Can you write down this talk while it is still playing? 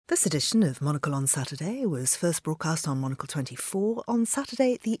This edition of Monocle on Saturday was first broadcast on Monocle 24 on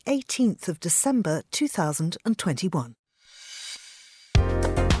Saturday, the 18th of December 2021.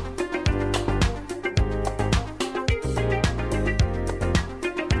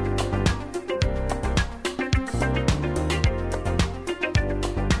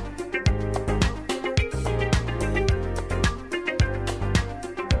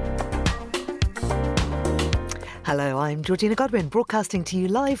 Hello, I'm Georgina Godwin, broadcasting to you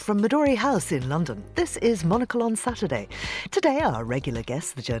live from Midori House in London. This is Monocle on Saturday. Today, our regular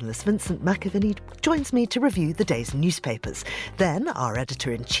guest, the journalist Vincent McAviney, joins me to review the day's newspapers. Then, our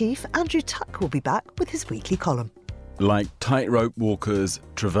editor-in-chief, Andrew Tuck, will be back with his weekly column. Like tightrope walkers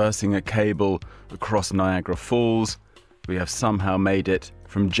traversing a cable across Niagara Falls, we have somehow made it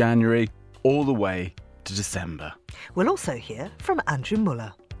from January all the way to December. We'll also hear from Andrew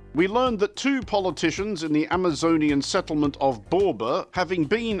Muller. We learned that two politicians in the Amazonian settlement of Borba, having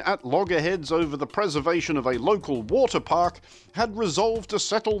been at loggerheads over the preservation of a local water park, had resolved to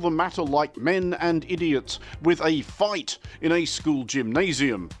settle the matter like men and idiots, with a fight in a school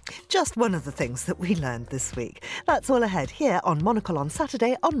gymnasium. Just one of the things that we learned this week. That's all ahead here on Monocle on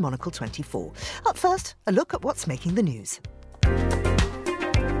Saturday on Monocle 24. Up first, a look at what's making the news.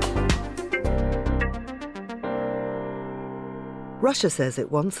 Russia says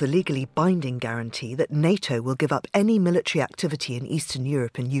it wants a legally binding guarantee that NATO will give up any military activity in Eastern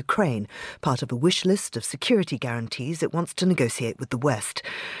Europe and Ukraine, part of a wish list of security guarantees it wants to negotiate with the West.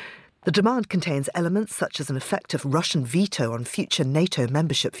 The demand contains elements such as an effective Russian veto on future NATO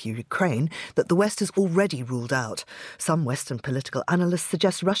membership for Ukraine that the West has already ruled out. Some Western political analysts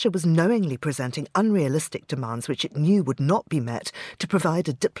suggest Russia was knowingly presenting unrealistic demands which it knew would not be met to provide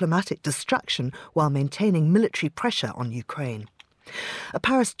a diplomatic distraction while maintaining military pressure on Ukraine. A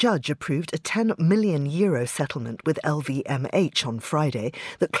Paris judge approved a €10 million settlement with LVMH on Friday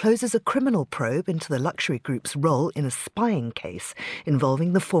that closes a criminal probe into the luxury group's role in a spying case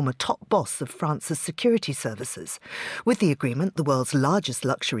involving the former top boss of France's security services. With the agreement, the world's largest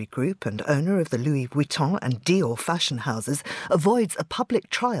luxury group and owner of the Louis Vuitton and Dior fashion houses avoids a public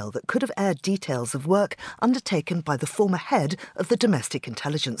trial that could have aired details of work undertaken by the former head of the domestic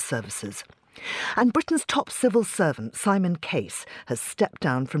intelligence services. And Britain's top civil servant, Simon Case, has stepped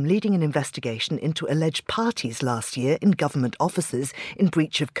down from leading an investigation into alleged parties last year in government offices in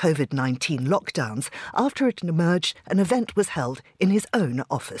breach of COVID-19 lockdowns after it emerged an event was held in his own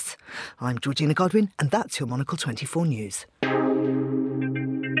office. I'm Georgina Godwin, and that's your Monocle 24 News.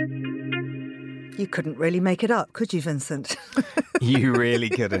 You couldn't really make it up, could you, Vincent? You really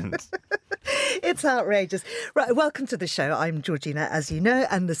couldn't. It's outrageous. Right, welcome to the show. I'm Georgina, as you know,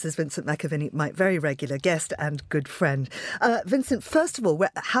 and this is Vincent McAviney, my very regular guest and good friend. Vincent, first of all, we're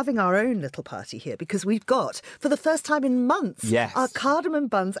having our own little party here because we've got, for the first time in months, our cardamom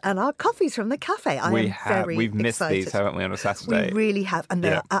buns and our coffees from the cafe. We've missed these, haven't we, on a Saturday? We really have, and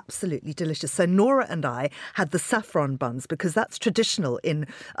they are absolutely delicious. So Nora and I had the saffron buns because that's traditional in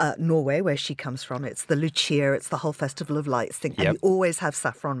Norway, where she comes from. It's the Lucia, it's the whole Festival of Lights thing, and we always have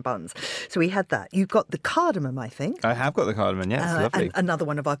saffron buns. So we had that. You've got the cardamom, I think. I have got the cardamom, yes, lovely. And another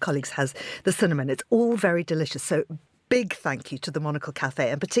one of our colleagues has the cinnamon. It's all very delicious. So big thank you to the Monocle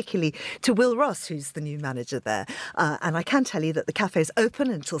Cafe and particularly to Will Ross, who's the new manager there. And I can tell you that the cafe is open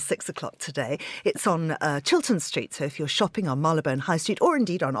until 6 o'clock today. It's on Chiltern Street, so if you're shopping on Marylebone High Street or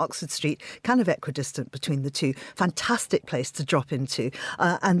indeed on Oxford Street, kind of equidistant between the two, fantastic place to drop into.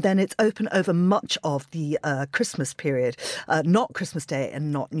 And then it's open over much of the Christmas period, not Christmas Day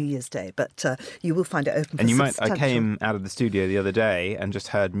and not New Year's Day, but you will find it open for I came out of the studio the other day and just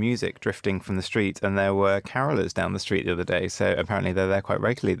heard music drifting from the street, and there were carolers down the street the other day, so apparently they're there quite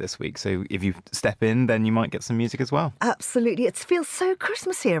regularly this week, so if you step in then you might get some music as well. Absolutely, it feels so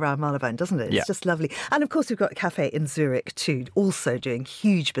Christmassy around Marylebone, doesn't it? It's just lovely. And of course we've got a cafe in Zurich too, also doing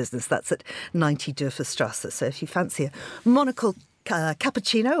huge business. That's at 90 Dörferstrasse, so if you fancy a Monocle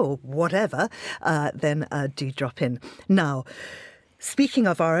cappuccino or whatever, then do drop in. Now, speaking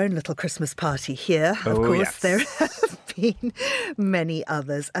of our own little Christmas party here, of course, there have been many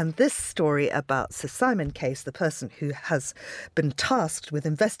others. And this story about Sir Simon Case, the person who has been tasked with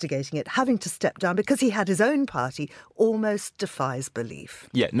investigating it, having to step down because he had his own party, almost defies belief.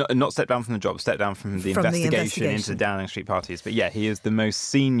 Yeah, not step down from the job, step down from the investigation into Downing Street parties. But yeah, he is the most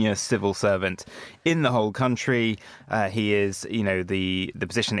senior civil servant in the whole country. He is, the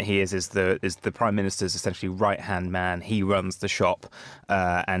position that he is the Prime Minister's essentially right-hand man. He runs the shop.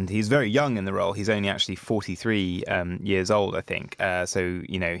 And he's very young in the role. He's only actually 43 years old, I think. So,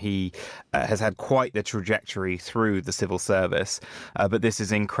 he has had quite the trajectory through the civil service. But this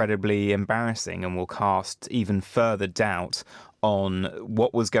is incredibly embarrassing and will cast even further doubt on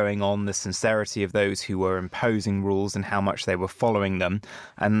what was going on, the sincerity of those who were imposing rules and how much they were following them.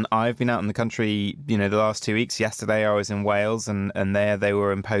 And I've been out in the country, the last 2 weeks. Yesterday I was in Wales, and there they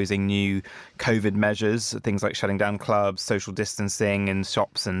were imposing new COVID measures, things like shutting down clubs, social distancing in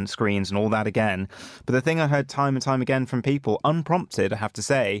shops and screens and all that again. But the thing I heard time and time again from people, unprompted, I have to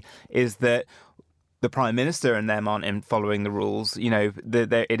say, is that the Prime Minister and them aren't following the rules.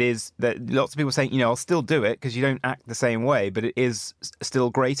 It is that lots of people saying, I'll still do it because you don't act the same way, but it is still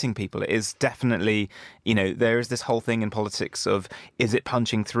grating people. It is definitely, there is this whole thing in politics of, is it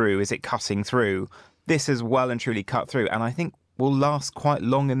punching through? Is it cutting through? This is well and truly cut through, and I think will last quite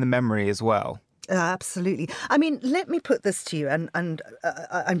long in the memory as well. Absolutely. I mean, let me put this to you, and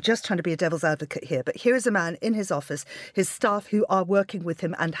I'm just trying to be a devil's advocate here, but here is a man in his office, his staff who are working with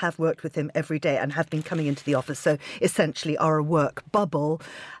him and have worked with him every day and have been coming into the office, so essentially are a work bubble,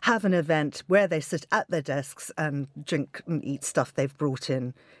 have an event where they sit at their desks and drink and eat stuff they've brought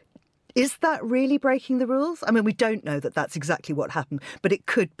in. Is that really breaking the rules? I mean, we don't know that that's exactly what happened, but it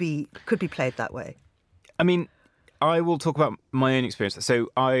could be played that way. I mean, I will talk about my own experience.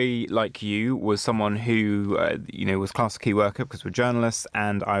 So I, like you, was someone who, was classed a key worker because we're journalists,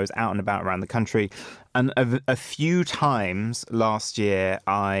 and I was out and about around the country. And a few times last year,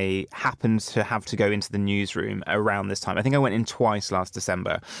 I happened to have to go into the newsroom around this time. I think I went in twice last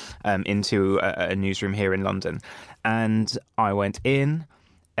December into a newsroom here in London. And I went in,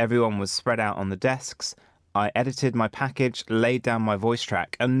 everyone was spread out on the desks. I edited my package, laid down my voice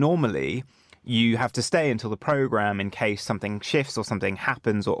track, and normally you have to stay until the programme in case something shifts or something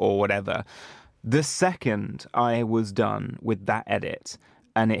happens or whatever. The second I was done with that edit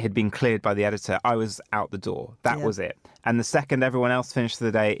and it had been cleared by the editor, I was out the door. That was it. And the second everyone else finished for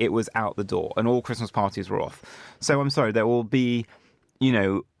the day, it was out the door, and all Christmas parties were off. So I'm sorry, there will be,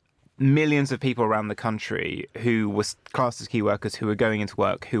 millions of people around the country who were classed as key workers who were going into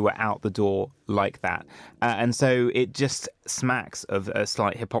work who were out the door like that. And so it just smacks of a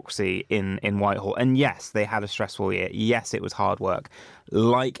slight hypocrisy in Whitehall. And yes, they had a stressful year. Yes, it was hard work.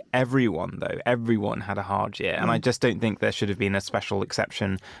 Like everyone, though, everyone had a hard year. And I just don't think there should have been a special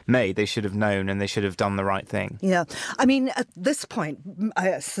exception made. They should have known and they should have done the right thing. Yeah. I mean, at this point,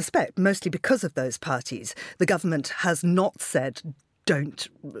 I suspect, mostly because of those parties, the government has not said don't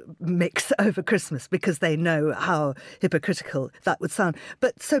mix over Christmas because they know how hypocritical that would sound.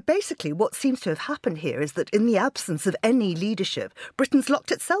 But so basically what seems to have happened here is that in the absence of any leadership, Britain's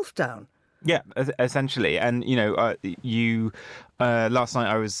locked itself down. Yeah, essentially. And, last night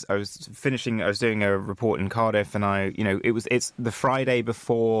I was doing a report in Cardiff, and it's the Friday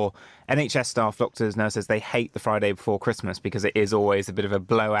before. NHS staff, doctors, nurses, they hate the Friday before Christmas because it is always a bit of a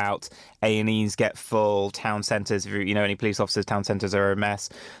blowout. A&Es get full, town centres, if any police officers, town centres are a mess.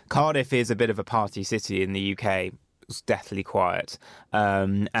 Cardiff is a bit of a party city in the UK. Deathly quiet,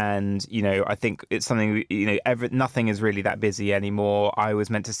 and I think it's something nothing is really that busy anymore. I was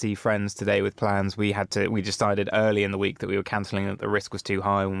meant to see friends today with plans. We decided early in the week that we were cancelling, that the risk was too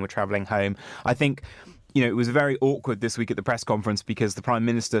high when we're travelling home. I think it was very awkward this week at the press conference because the Prime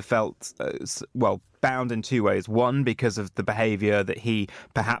Minister felt, bound in two ways. One, because of the behaviour that he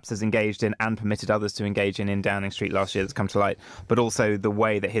perhaps has engaged in and permitted others to engage in Downing Street last year that's come to light, but also the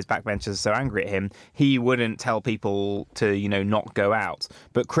way that his backbenchers are so angry at him. He wouldn't tell people to, not go out.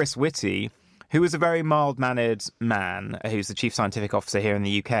 But Chris Whitty, who is a very mild-mannered man, who's the Chief Scientific Officer here in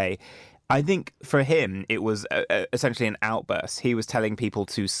the UK, I think for him, it was essentially an outburst. He was telling people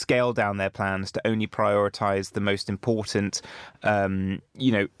to scale down their plans, to only prioritise the most important, the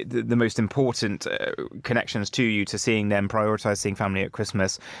most important connections to you, to seeing them, prioritise seeing family at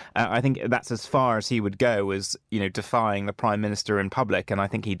Christmas. I think that's as far as he would go, as, defying the Prime Minister in public. And I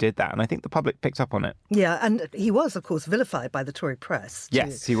think he did that. And I think the public picked up on it. Yeah, and he was, of course, vilified by the Tory press, too.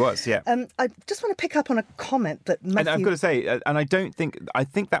 Yes, he was, yeah. I just want to pick up on a comment that Matthew... And I've got to say, and I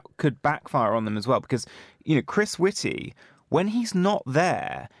think that could backfire on them as well, because Chris Whitty, when he's not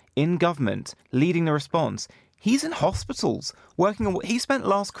there in government leading the response, he's in hospitals working. He spent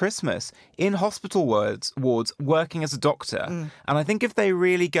last Christmas in hospital wards working as a doctor. And I think if they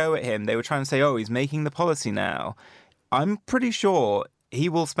really go at him, they were trying to say, oh, he's making the policy now. I'm pretty sure he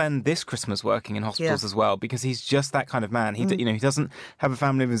will spend this Christmas working in hospitals as well, because he's just that kind of man. He he doesn't have a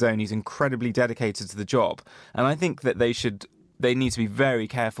family of his own. He's incredibly dedicated to the job. And I think that they need to be very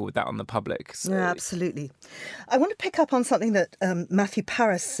careful with that on the public. So. Yeah, absolutely. I want to pick up on something that Matthew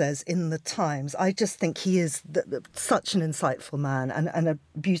Parris says in The Times. I just think he is such an insightful man and a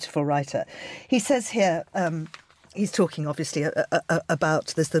beautiful writer. He says here, He's talking, obviously, about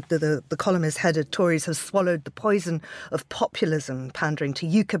this. The column is headed, Tories have swallowed the poison of populism. Pandering to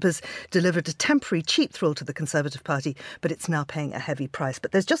UKIP has delivered a temporary cheap thrill to the Conservative Party, but it's now paying a heavy price.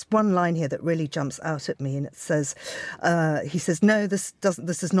 But there's just one line here that really jumps out at me, and it says, he says, no, this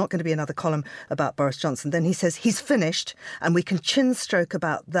is not going to be another column about Boris Johnson. Then he says, he's finished, and we can chin stroke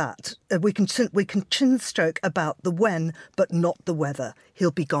about that. We can chin stroke about the when, but not the whether.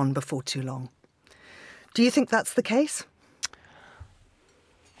 He'll be gone before too long. Do you think that's the case?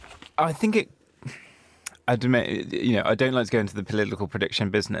 I think I don't like to go into the political prediction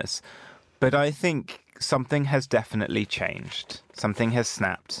business, but I think something has definitely changed. Something has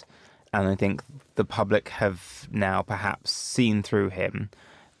snapped, and I think the public have now perhaps seen through him.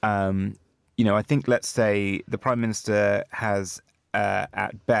 I think, let's say, the Prime Minister has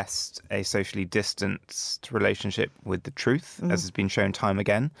at best a socially distanced relationship with the truth, as has been shown time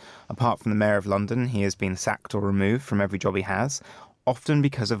again. Apart from the Mayor of London, he has been sacked or removed from every job he has, often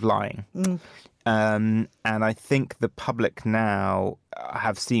because of lying. And I think the public now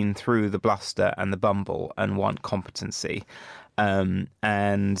have seen through the bluster and the bumble and want competency. And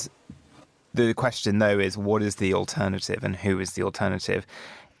the question, though, is what is the alternative and who is the alternative?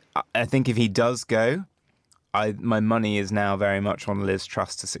 I think if he does go, my money is now very much on Liz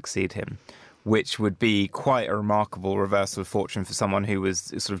Truss to succeed him, which would be quite a remarkable reversal of fortune for someone who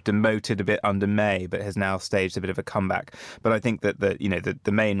was sort of demoted a bit under May, but has now staged a bit of a comeback. But I think that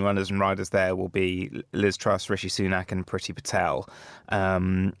the main runners and riders there will be Liz Truss, Rishi Sunak, and Priti Patel.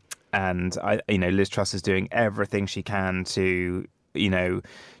 And Liz Truss is doing everything she can to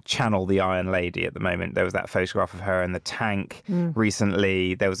channel the Iron Lady at the moment. There was that photograph of her in the tank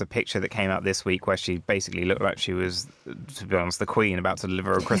recently. There was a picture that came out this week where she basically looked like she was, to be honest, the Queen about to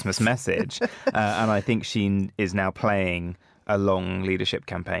deliver a Christmas message. And I think she is now playing a long leadership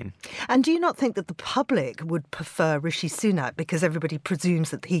campaign. And do you not think that the public would prefer Rishi Sunak because everybody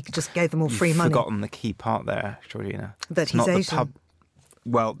presumes that he just gave them all free money? You've forgotten the key part there, Georgina. That he's Asian.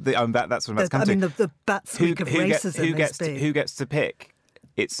 Well, that's what I'm about to come to. The bat-squeak of racism who gets to pick?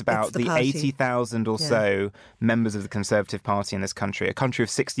 It's about the 80,000 or so members of the Conservative Party in this country, a country of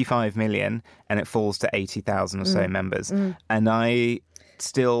 65 million, and it falls to 80,000 or so members. And I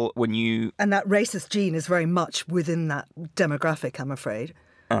still, and that racist gene is very much within that demographic, I'm afraid.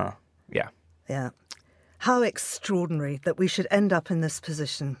 Yeah. How extraordinary that we should end up in this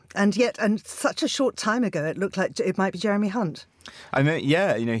position. And yet, such a short time ago, it looked like it might be Jeremy Hunt. I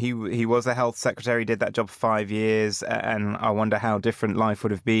mean, he was a health secretary, did that job for 5 years, and I wonder how different life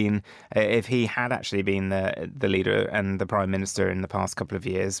would have been if he had actually been the leader and the prime minister in the past couple of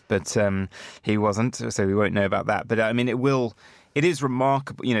years. But he wasn't, so we won't know about that. But I mean, it is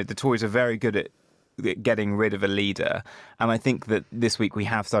remarkable. The Tories are very good at getting rid of a leader, and I think that this week we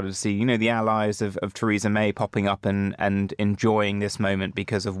have started to see the allies of Theresa May popping up and enjoying this moment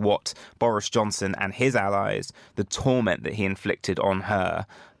because of what Boris Johnson and his allies, the torment that he inflicted on her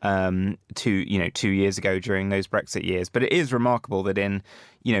 2 years ago during those Brexit years. But it is remarkable that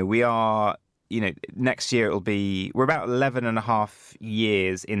we are next year we're about 11 and a half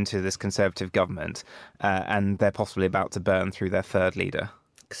years into this Conservative government, and they're possibly about to burn through their third leader.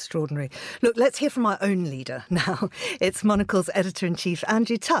 Extraordinary. Look, let's hear from our own leader now. It's Monocle's editor-in-chief,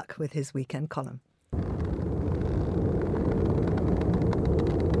 Andrew Tuck, with his weekend column.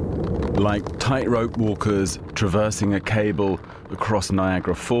 Like tightrope walkers traversing a cable across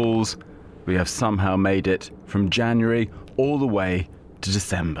Niagara Falls, we have somehow made it from January all the way to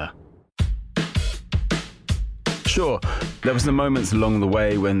December. Sure, there were some moments along the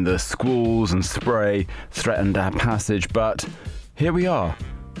way when the squalls and spray threatened our passage, but here we are,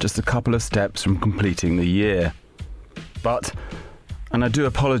 just a couple of steps from completing the year. But, and I do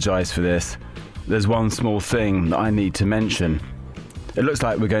apologise for this, there's one small thing that I need to mention. It looks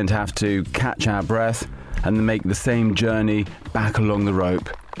like we're going to have to catch our breath and make the same journey back along the rope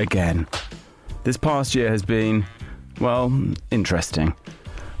again. This past year has been, well, interesting.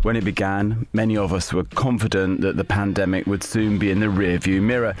 When it began, many of us were confident that the pandemic would soon be in the rearview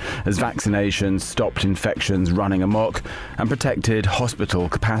mirror as vaccinations stopped infections running amok and protected hospital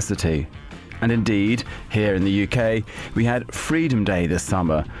capacity. And indeed, here in the UK, we had Freedom Day this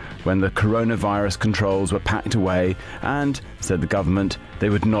summer, when the coronavirus controls were packed away and, said the government, they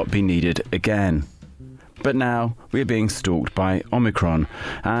would not be needed again. But now we are being stalked by Omicron,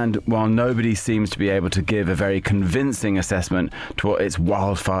 and while nobody seems to be able to give a very convincing assessment to what its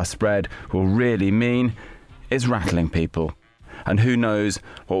wildfire spread will really mean, it's rattling people. And who knows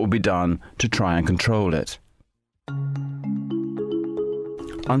what will be done to try and control it.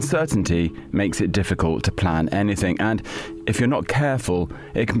 Uncertainty makes it difficult to plan anything, and if you're not careful,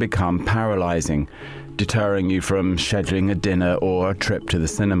 it can become paralysing, deterring you from scheduling a dinner or a trip to the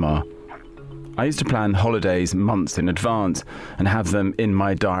cinema. I used to plan holidays months in advance and have them in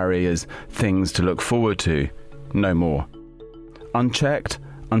my diary as things to look forward to. No more. Unchecked,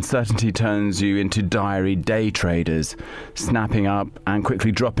 uncertainty turns you into diary day traders, snapping up and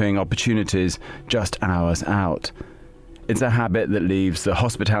quickly dropping opportunities just hours out. It's a habit that leaves the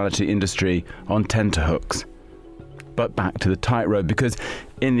hospitality industry on tenterhooks. But back to the tightrope, because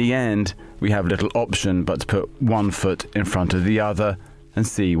in the end, we have little option but to put one foot in front of the other and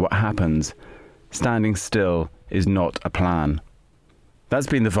see what happens. Standing still is not a plan. That's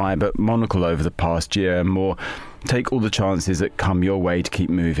been the vibe at Monocle over the past year and more. Take all the chances that come your way to keep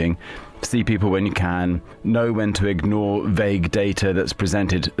moving. See people when you can. Know when to ignore vague data that's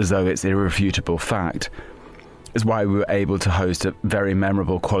presented as though it's irrefutable fact. It's why we were able to host a very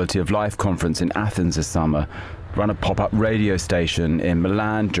memorable Quality of Life conference in Athens this summer, run a pop-up radio station in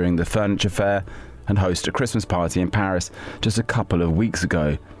Milan during the Furniture Fair, and host a Christmas party in Paris just a couple of weeks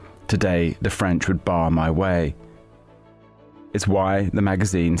ago. Today, the French would bar my way. It's why the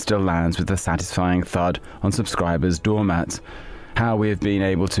magazine still lands with a satisfying thud on subscribers' doormats. How we have been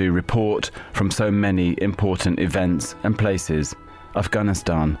able to report from so many important events and places: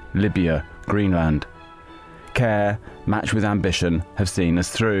 Afghanistan, Libya, Greenland. Care, matched with ambition, have seen us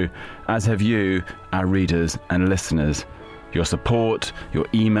through, as have you, our readers and listeners. Your support, your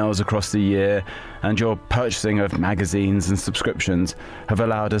emails across the year, and your purchasing of magazines and subscriptions have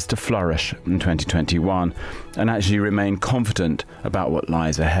allowed us to flourish in 2021 and actually remain confident about what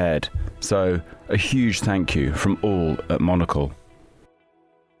lies ahead. So, a huge thank you from all at Monocle.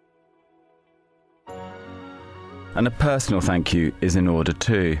 And a personal thank you is in order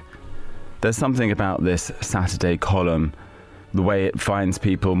too. There's something about this Saturday column, the way it finds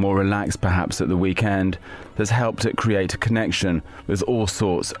people more relaxed perhaps at the weekend, that's helped it create a connection with all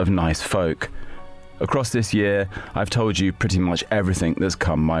sorts of nice folk. Across this year, I've told you pretty much everything that's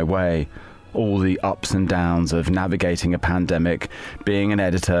come my way. All the ups and downs of navigating a pandemic, being an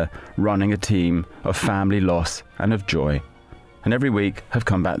editor, running a team, of family loss and of joy. And every week have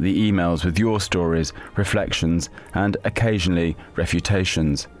come back the emails with your stories, reflections and occasionally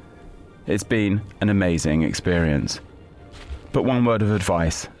refutations. It's been an amazing experience. But one word of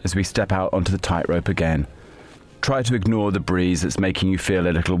advice as we step out onto the tightrope again. Try to ignore the breeze that's making you feel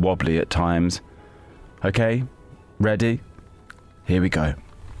a little wobbly at times. Okay? Ready? Here we go.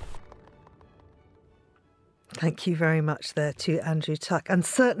 Thank you very much there to Andrew Tuck. And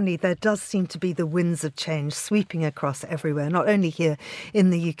certainly there does seem to be the winds of change sweeping across everywhere, not only here in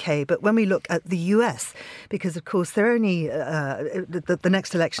the UK, but when we look at the US, because, of course, they're only the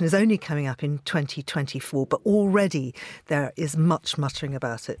next election is only coming up in 2024, but already there is much muttering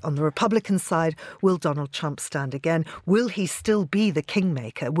about it. On the Republican side, will Donald Trump stand again? Will he still be the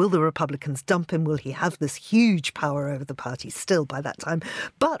kingmaker? Will the Republicans dump him? Will he have this huge power over the party still by that time?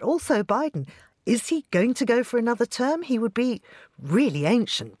 But also Biden. Is he going to go for another term? He would be really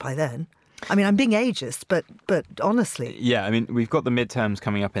ancient by then. I mean, I'm being ageist, but honestly. Yeah, I mean, we've got the midterms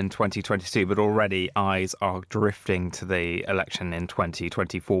coming up in 2022, but already eyes are drifting to the election in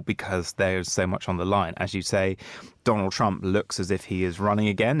 2024 because there's so much on the line. As you say, Donald Trump looks as if he is running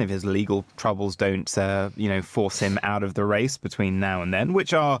again, if his legal troubles don't, force him out of the race between now and then,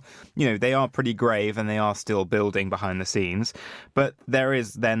 which are, they are pretty grave and they are still building behind the scenes. But there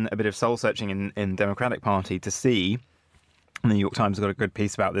is then a bit of soul searching in the Democratic Party to see. And the New York Times got a good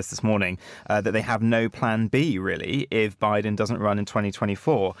piece about this morning, that they have no plan B, really, if Biden doesn't run in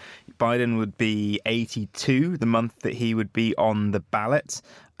 2024. Biden would be 82 the month that he would be on the ballot.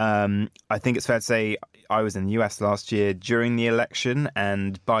 I think it's fair to say I was in the US last year during the election,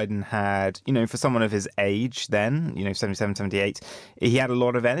 and Biden had, for someone of his age then, 77, 78, he had a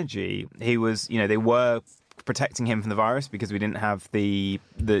lot of energy. He was, they were protecting him from the virus because we didn't have the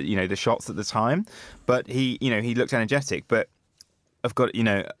shots at the time, but he looked energetic. But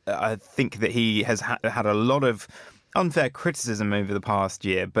I think that he has had a lot of unfair criticism over the past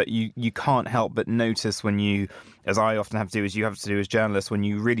year, but you can't help but notice when you, as I often have to do, as you have to do as journalists, when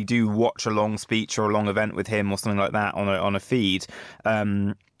you really do watch a long speech or a long event with him or something like that on a feed,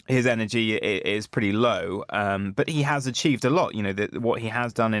 his energy is pretty low, but he has achieved a lot. What he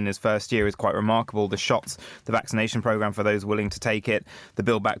has done in his first year is quite remarkable. The shots, the vaccination program for those willing to take it, the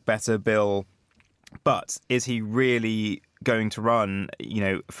Build Back Better bill. But is he really going to run,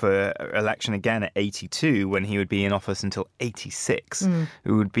 for election again at 82 when he would be in office until 86?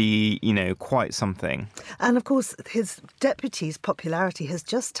 It would be, quite something. And of course, his deputy's popularity has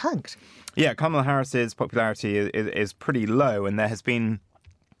just tanked. Yeah, Kamala Harris's popularity is pretty low, and there has been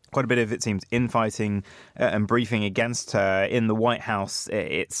quite a bit of, it seems, infighting and briefing against her in the White House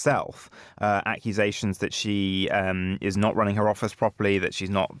itself. Accusations that she is not running her office properly, that she's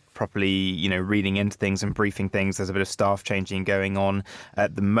not properly, reading into things and briefing things. There's a bit of staff changing going on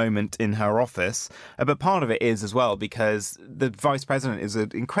at the moment in her office. But part of it is as well because the vice president is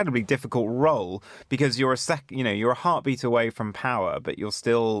an incredibly difficult role because you're a heartbeat away from power, but you're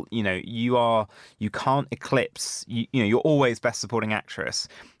still, you can't eclipse, you're always best supporting actress.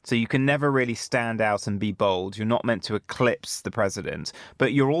 So you can never really stand out and be bold. You're not meant to eclipse the president,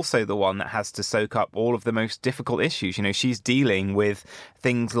 but you're also the one that has to soak up all of the most difficult issues. She's dealing with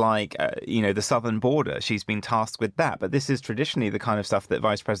things like, the southern border. She's been tasked with that. But this is traditionally the kind of stuff that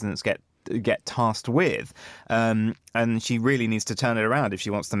vice presidents get tasked with. And she really needs to turn it around if she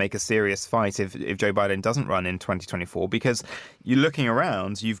wants to make a serious fight if Joe Biden doesn't run in 2024. Because you're looking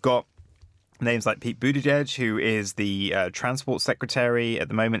around, you've got names like Pete Buttigieg, who is the transport secretary at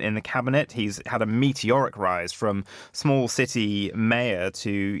the moment in the cabinet. He's had a meteoric rise from small city mayor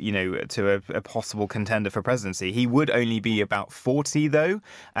to a possible contender for presidency. He would only be about 40, though.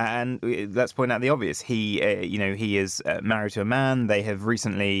 And let's point out the obvious. He is married to a man. They have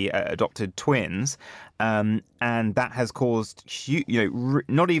recently adopted twins. And that has caused,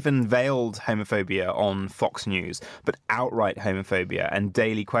 not even veiled homophobia on Fox News, but outright homophobia and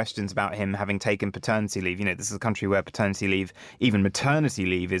daily questions about him having taken paternity leave. This is a country where paternity leave, even maternity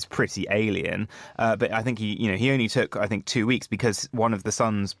leave, is pretty alien. But I think he only took, 2 weeks because one of the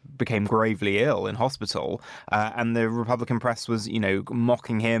sons became gravely ill in hospital. And the Republican press was,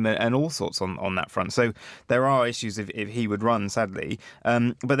 mocking him and all sorts on that front. So there are issues if he would run, sadly.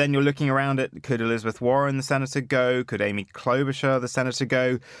 But then you're looking around at, could Elizabeth Warren, the senator, go? Could Amy Klobuchar, the senator,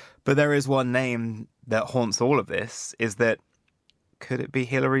 go? But there is one name that haunts all of this, is that could it be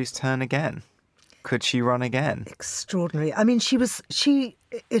Hillary's turn again? Could she run again? Extraordinary. I mean,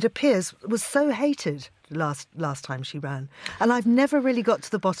 it appears, was so hated last time she ran. And I've never really got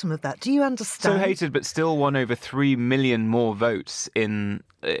to the bottom of that. Do you understand? So hated, but still won over 3 million more votes than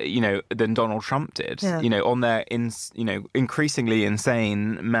Donald Trump did. Yeah. On their increasingly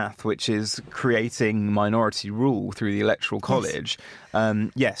insane math, which is creating minority rule through the Electoral College.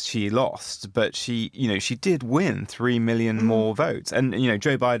 Yes, yes, she lost, but she did win 3 million more votes. And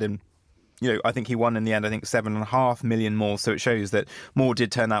Joe Biden, I think he won in the end, 7.5 million more. So it shows that more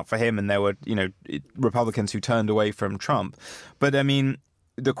did turn out for him, and there were, Republicans who turned away from Trump. But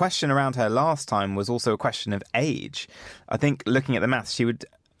the question around her last time was also a question of age. I think looking at the maths, she would,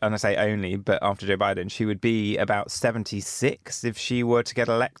 and I say only, but after Joe Biden, she would be about 76 if she were to get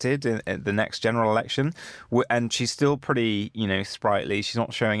elected in the next general election. And she's still pretty, sprightly. She's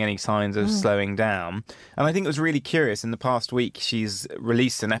not showing any signs of slowing down. And I think it was really curious. In the past week, she's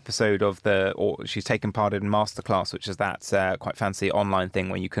released an episode or she's taken part in Masterclass, which is that quite fancy online thing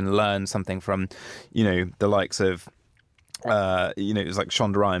where you can learn something from, the likes of it was like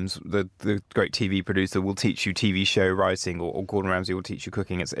Shonda Rhimes, the great TV producer, will teach you TV show writing, or Gordon Ramsay will teach you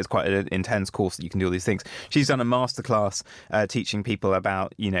cooking. It's quite an intense course that you can do all these things. She's done a masterclass teaching people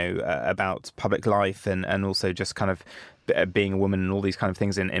about about public life and also just kind of being a woman and all these kind of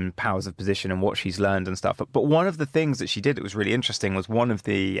things in powers of position and what she's learned and stuff. But one of the things that she did that was really interesting was one of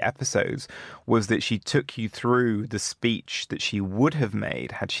the episodes was that she took you through the speech that she would have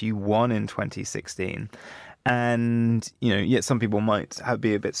made had she won in 2016. And, yet some people might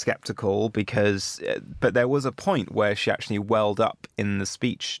be a bit skeptical but there was a point where she actually welled up in the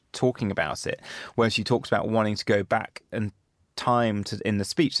speech talking about it, where she talks about wanting to go back and in the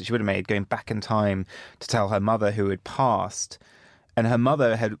speech that she would have made, going back in time to tell her mother who had passed. And her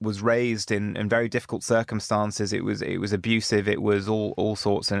mother was raised in very difficult circumstances. It was abusive. It was all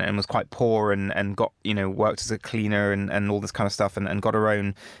sorts, and was quite poor, and got worked as a cleaner and all this kind of stuff, and got her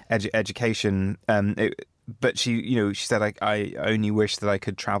own education. But she said, I only wish that I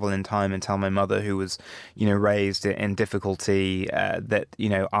could travel in time and tell my mother, who was raised in difficulty, that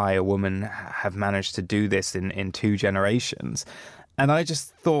I, a woman, have managed to do this in 2 generations. And I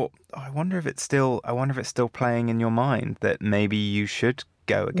just thought, I wonder if it's still playing in your mind that maybe you should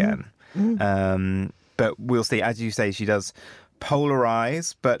go again. But we'll see. As you say, she does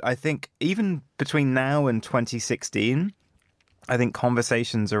polarize. But I think even between now and 2016, I think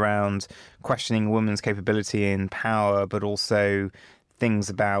conversations around questioning women's capability in power, but also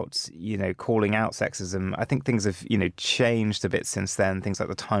things about, calling out sexism, I think things have, changed a bit since then. Things like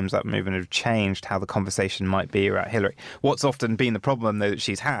the Time's Up movement have changed how the conversation might be about Hillary. What's often been the problem, though, that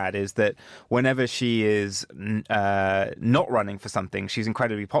she's had is that whenever she is not running for something, she's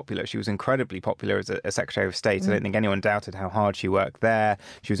incredibly popular. She was incredibly popular as a Secretary of State. I don't think anyone doubted how hard she worked there.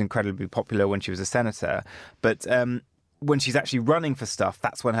 She was incredibly popular when she was a senator. But when she's actually running for stuff,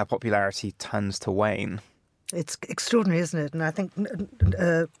 that's when her popularity tends to wane. It's extraordinary, isn't it? And I think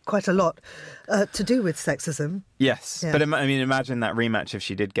quite a lot to do with sexism. Yes. Yeah. But I mean, imagine that rematch if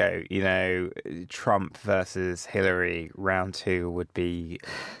she did go, Trump versus Hillary, round 2 would be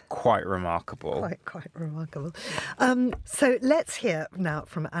quite remarkable. Quite remarkable. So let's hear now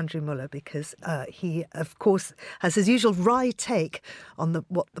from Andrew Mueller, because he, of course, has his usual wry take on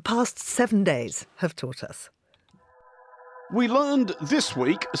what the past 7 days have taught us. We learned this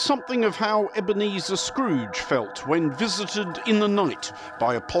week something of how Ebenezer Scrooge felt when visited in the night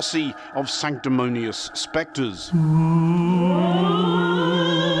by a posse of sanctimonious spectres.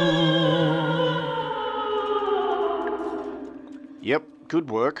 Yep, good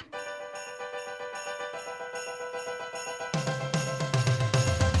work.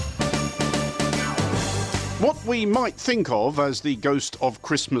 What we might think of as the ghost of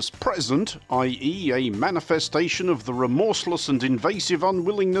Christmas present, i.e. a manifestation of the remorseless and invasive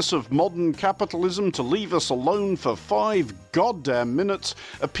unwillingness of modern capitalism to leave us alone for 5 goddamn minutes,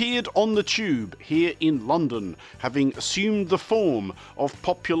 appeared on the tube here in London, having assumed the form of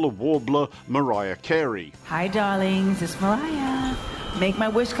popular warbler Mariah Carey. Hi darlings, it's Mariah. Make my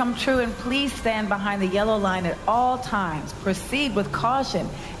wish come true and please stand behind the yellow line at all times. Proceed with caution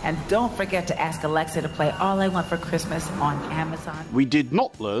and don't forget to ask Alexa to play All I Want for Christmas on Amazon. We did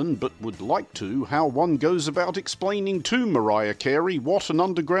not learn, but would like to, how one goes about explaining to Mariah Carey what an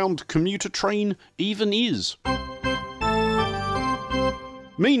underground commuter train even is.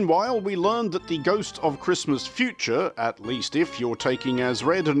 Meanwhile, we learned that the ghost of Christmas future, at least if you're taking as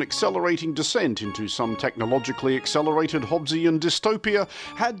read an accelerating descent into some technologically accelerated Hobbesian dystopia,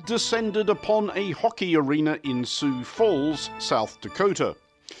 had descended upon a hockey arena in Sioux Falls, South Dakota,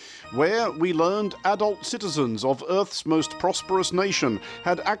 where we learned adult citizens of Earth's most prosperous nation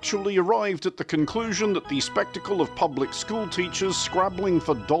had actually arrived at the conclusion that the spectacle of public school teachers scrabbling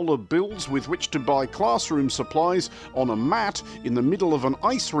for dollar bills with which to buy classroom supplies on a mat in the middle of an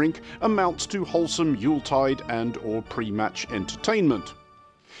ice rink amounts to wholesome Yuletide and or pre-match entertainment.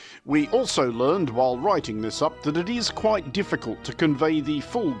 We also learned while writing this up that it is quite difficult to convey the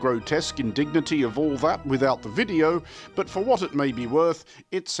full grotesque indignity of all that without the video, but for what it may be worth,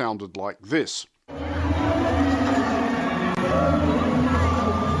 it sounded like this.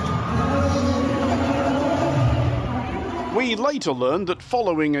 We later learned that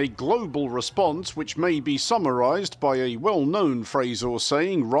following a global response which may be summarised by a well-known phrase or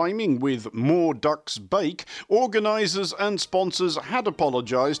saying rhyming with "more ducks bake," organisers and sponsors had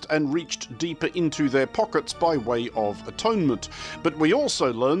apologised and reached deeper into their pockets by way of atonement. But we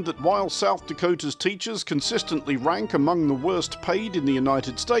also learned that while South Dakota's teachers consistently rank among the worst paid in the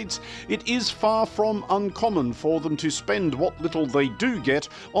United States, it is far from uncommon for them to spend what little they do get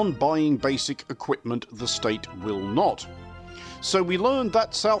on buying basic equipment the state will not. So we learned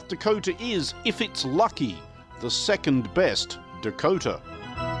that South Dakota is, if it's lucky, the second best Dakota.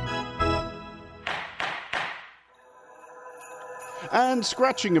 And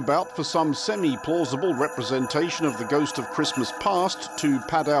scratching about for some semi-plausible representation of the ghost of Christmas past to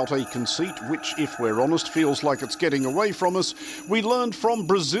pad out a conceit which, if we're honest, feels like it's getting away from us, we learned from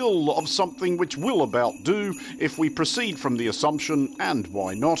Brazil of something which will about do if we proceed from the assumption, and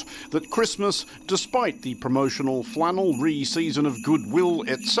why not, that Christmas, despite the promotional flannel season of goodwill,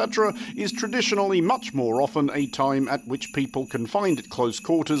 etc., is traditionally much more often a time at which people confined at close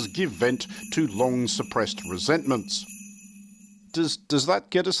quarters give vent to long-suppressed resentments. Does that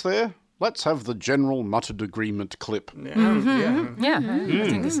get us there? Let's have the general muttered agreement clip. I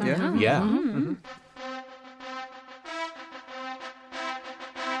think so. Yeah. Mm-hmm.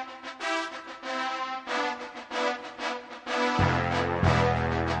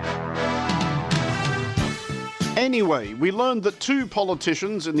 Anyway, we learned that 2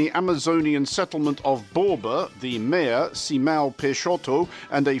 politicians in the Amazonian settlement of Borba, the mayor, Simão Peixoto,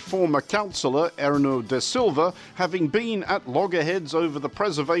 and a former councillor, Erno da Silva, having been at loggerheads over the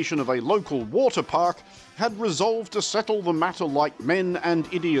preservation of a local water park, had resolved to settle the matter like men and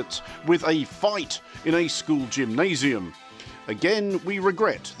idiots, with a fight in a school gymnasium. Again, we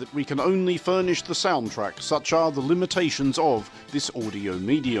regret that we can only furnish the soundtrack, such are the limitations of this audio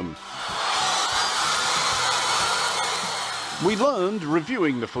medium. We learned,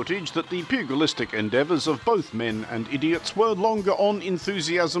 reviewing the footage, that the pugilistic endeavours of both men and idiots were longer on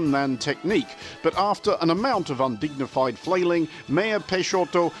enthusiasm than technique, but after an amount of undignified flailing, Mayor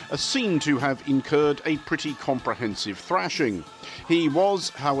Peixoto is seen to have incurred a pretty comprehensive thrashing. He was,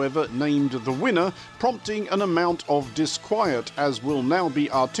 however, named the winner, prompting an amount of disquiet, as will now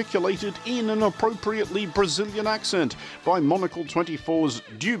be articulated in an appropriately Brazilian accent by Monocle 24's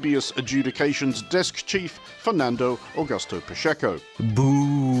dubious adjudications desk chief, Fernando Augusto Pacheco.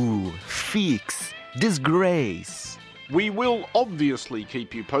 Boo! Fix! Disgrace! We will obviously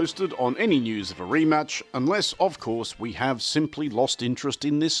keep you posted on any news of a rematch, unless, of course, we have simply lost interest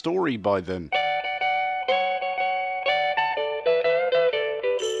in this story by then.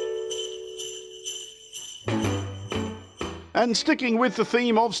 And sticking with the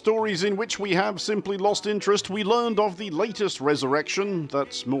theme of stories in which we have simply lost interest, we learned of the latest resurrection,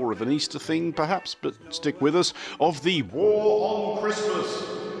 that's more of an Easter thing perhaps, but stick with us, of the War on Christmas.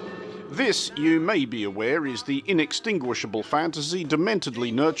 This, you may be aware, is the inextinguishable fantasy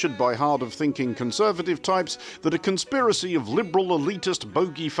dementedly nurtured by hard-of-thinking conservative types that a conspiracy of liberal elitist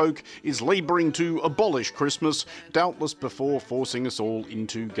bogey folk is labouring to abolish Christmas, doubtless before forcing us all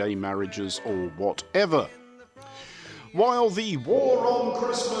into gay marriages or whatever. While the War on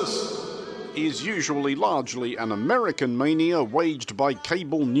Christmas is usually largely an American mania waged by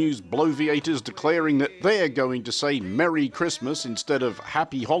cable news bloviators declaring that they're going to say Merry Christmas instead of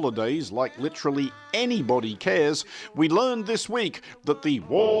Happy Holidays like literally anybody cares, we learned this week that the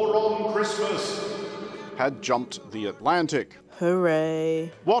War on Christmas had jumped the Atlantic.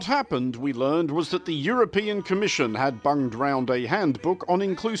 Hooray. What happened, we learned, was that the European Commission had bunged round a handbook on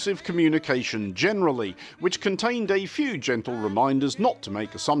inclusive communication generally, which contained a few gentle reminders not to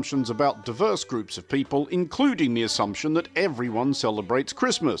make assumptions about diverse groups of people, including the assumption that everyone celebrates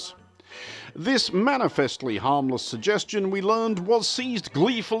Christmas. This manifestly harmless suggestion, we learned, was seized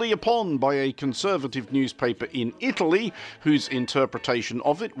gleefully upon by a conservative newspaper in Italy, whose interpretation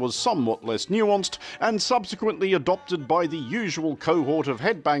of it was somewhat less nuanced, and subsequently adopted by the usual cohort of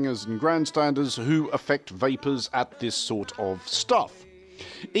headbangers and grandstanders who affect vapours at this sort of stuff.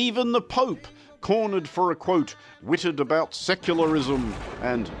 Even the Pope, cornered for a quote, witted about secularism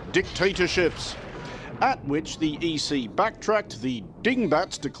and dictatorships. At which the EC backtracked, the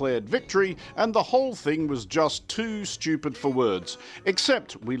dingbats declared victory, and the whole thing was just too stupid for words.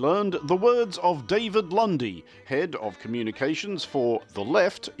 Except, we learned, the words of David Lundy, head of communications for the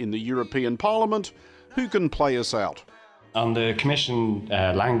left in the European Parliament, who can play us out. On the Commission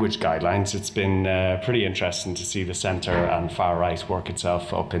language guidelines, it's been pretty interesting to see the centre and far right work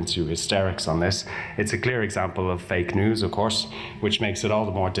itself up into hysterics on this. It's a clear example of fake news, of course, which makes it all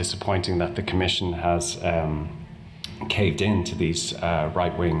the more disappointing that the Commission has caved in to these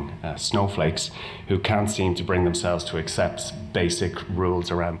right-wing snowflakes who can't seem to bring themselves to accept basic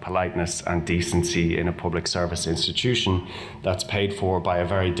rules around politeness and decency in a public service institution that's paid for by a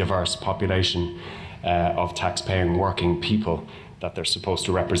very diverse population of taxpaying working people that they're supposed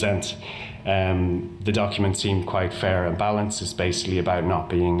to represent. The document seemed quite fair and balanced. It's basically about not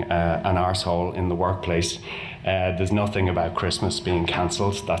being an arsehole in the workplace. There's nothing about Christmas being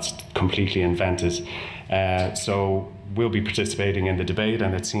cancelled. That's completely invented. So we'll be participating in the debate,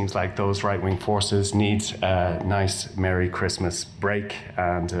 and it seems like those right-wing forces need a nice Merry Christmas break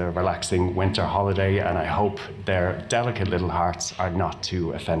and a relaxing winter holiday, and I hope their delicate little hearts are not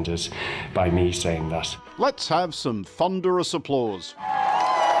too offended by me saying that. Let's have some thunderous applause.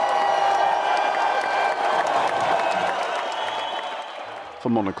 For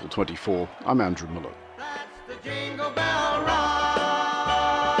Monocle 24, I'm Andrew Miller. That's the Jingle Bell Rock.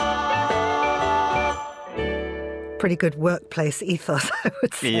 Pretty good workplace ethos, I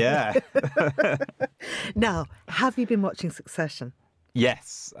would say. Yeah. Now, have you been watching Succession?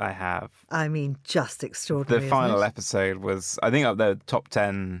 Yes, I have. I mean, just extraordinary. The final episode was, I think, up there, top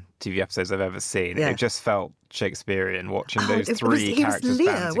 10 TV episodes I've ever seen. Yeah. It just felt Shakespearean watching those three characters Lear,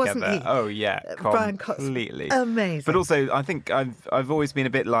 band wasn't together. he? Oh yeah, Brian Cox. completely Amazing. But also, I think I've always been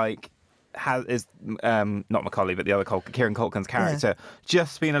a bit like, not Macaulay, but the other Kieran Culkin's character,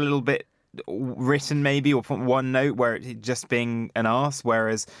 just been a little bit written maybe, or from one note where it just being an arse,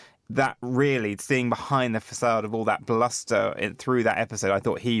 whereas that really, seeing behind the facade of all that bluster through that episode, I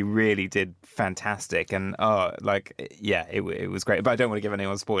thought he really did fantastic. And it was great. But I don't want to give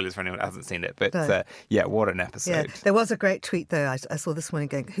anyone spoilers for anyone who hasn't seen it. But what an episode. Yeah. There was a great tweet, though, I saw this morning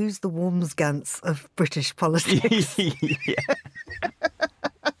going, who's the Wormsgans of British politics?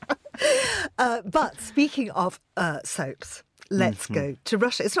 But speaking of soaps, let's go to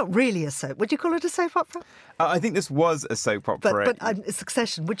Russia. It's not really a soap. Would you call it a soap opera? I think this was a soap opera. But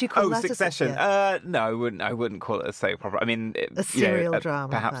Succession, would you call that Succession. a soap? Yeah. No, I wouldn't call it a soap opera. I mean, a serial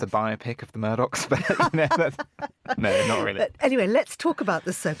drama. Perhaps a biopic of the Murdochs, but no, not really. But anyway, let's talk about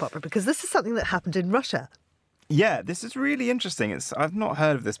the soap opera, because this is something that happened in Russia. Yeah, this is really interesting. I've not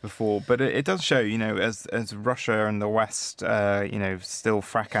heard of this before, but it does show, as Russia and the West, still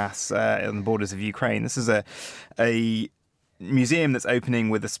fracas on the borders of Ukraine. This is a museum that's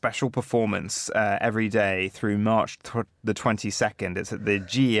opening with a special performance every day through March the 22nd. It's at the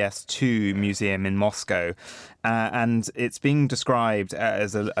GES2 Museum in Moscow. And it's being described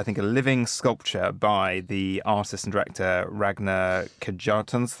as, I think, a living sculpture by the artist and director Ragnar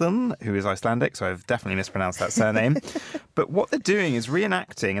Kjartansson, who is Icelandic, so I've definitely mispronounced that surname. But what they're doing is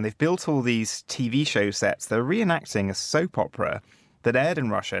reenacting, and they've built all these TV show sets. They're reenacting a soap opera that aired in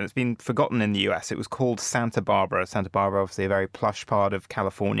Russia, and it's been forgotten in the US. It was called Santa Barbara. Santa Barbara, obviously a very plush part of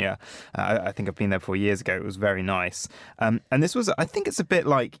California. I think I've been there 4 years ago. It was very nice. And this was, I think it's a bit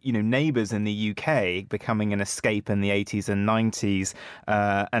like, Neighbours in the UK becoming an escape in the 80s and 90s,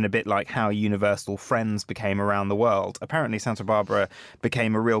 and a bit like how Universal Friends became around the world. Apparently Santa Barbara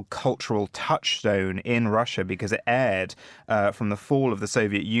became a real cultural touchstone in Russia because it aired from the fall of the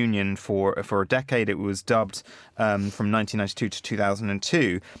Soviet Union for a decade. It was dubbed from 1992 to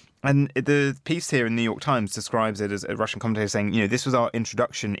 2002. And the piece here in New York Times describes it as a Russian commentator saying, this was our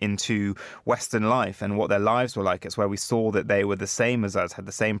introduction into Western life and what their lives were like. It's where we saw that they were the same as us, had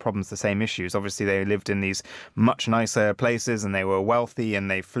the same problems, the same issues. Obviously, they lived in these much nicer places and they were wealthy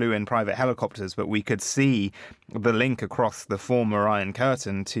and they flew in private helicopters. But we could see the link across the former Iron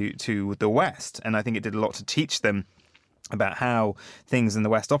Curtain to the West. And I think it did a lot to teach them about how things in the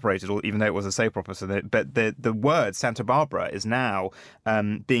West operated, even though it was a soap opera. But the word Santa Barbara is now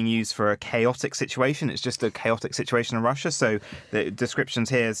being used for a chaotic situation. It's just a chaotic situation in Russia. So the descriptions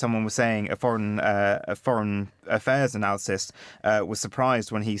here, someone was saying a foreign affairs analyst was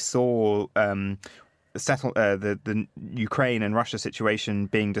surprised when he saw the Ukraine and Russia situation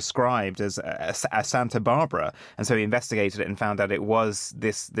being described as a Santa Barbara, and so he investigated it and found out it was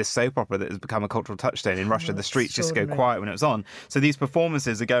this soap opera that has become a cultural touchstone in Russia. The streets just go quiet when it was on. So these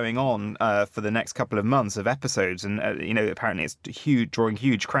performances are going on for the next couple of months of episodes, and apparently it's drawing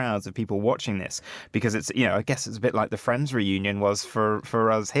huge crowds of people watching this because it's I guess it's a bit like the Friends reunion was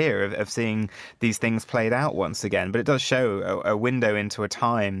for us here of seeing these things played out once again. But it does show a window into a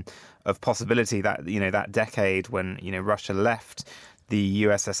time of possibility that that decade when Russia left the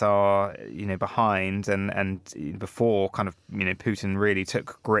USSR behind and before kind of Putin really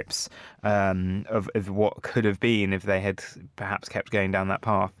took grips of what could have been if they had perhaps kept going down that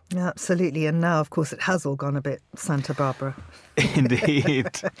path. Absolutely, and now of course it has all gone a bit Santa Barbara. Indeed.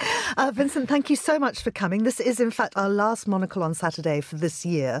 Vincent, thank you so much for coming. This is in fact our last Monocle on Saturday for this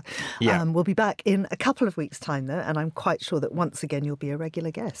year. Yeah. We'll be back in a couple of weeks' time though, and I'm quite sure that once again you'll be a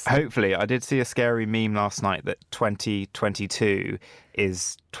regular guest. Hopefully. I did see a scary meme last night that 2022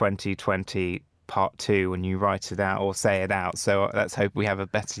 is 2020 part 2 when you write it out or say it out. So let's hope we have a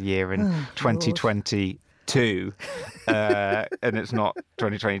better year in 2022 and it's not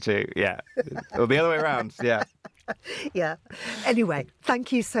 2022. Yeah, it'll be the other way around. Yeah. Yeah. Anyway,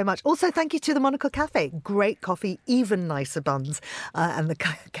 thank you so much. Also, thank you to the Monocle Cafe. Great coffee, even nicer buns. And the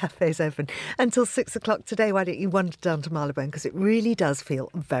cafe's open until 6 o'clock today. Why don't you wander down to Marylebone? Because it really does feel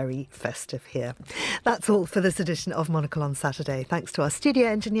very festive here. That's all for this edition of Monocle on Saturday. Thanks to our studio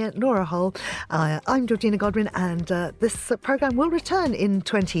engineer, Nora Hull. I'm Georgina Godwin, and this programme will return in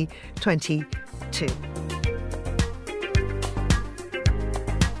 2022.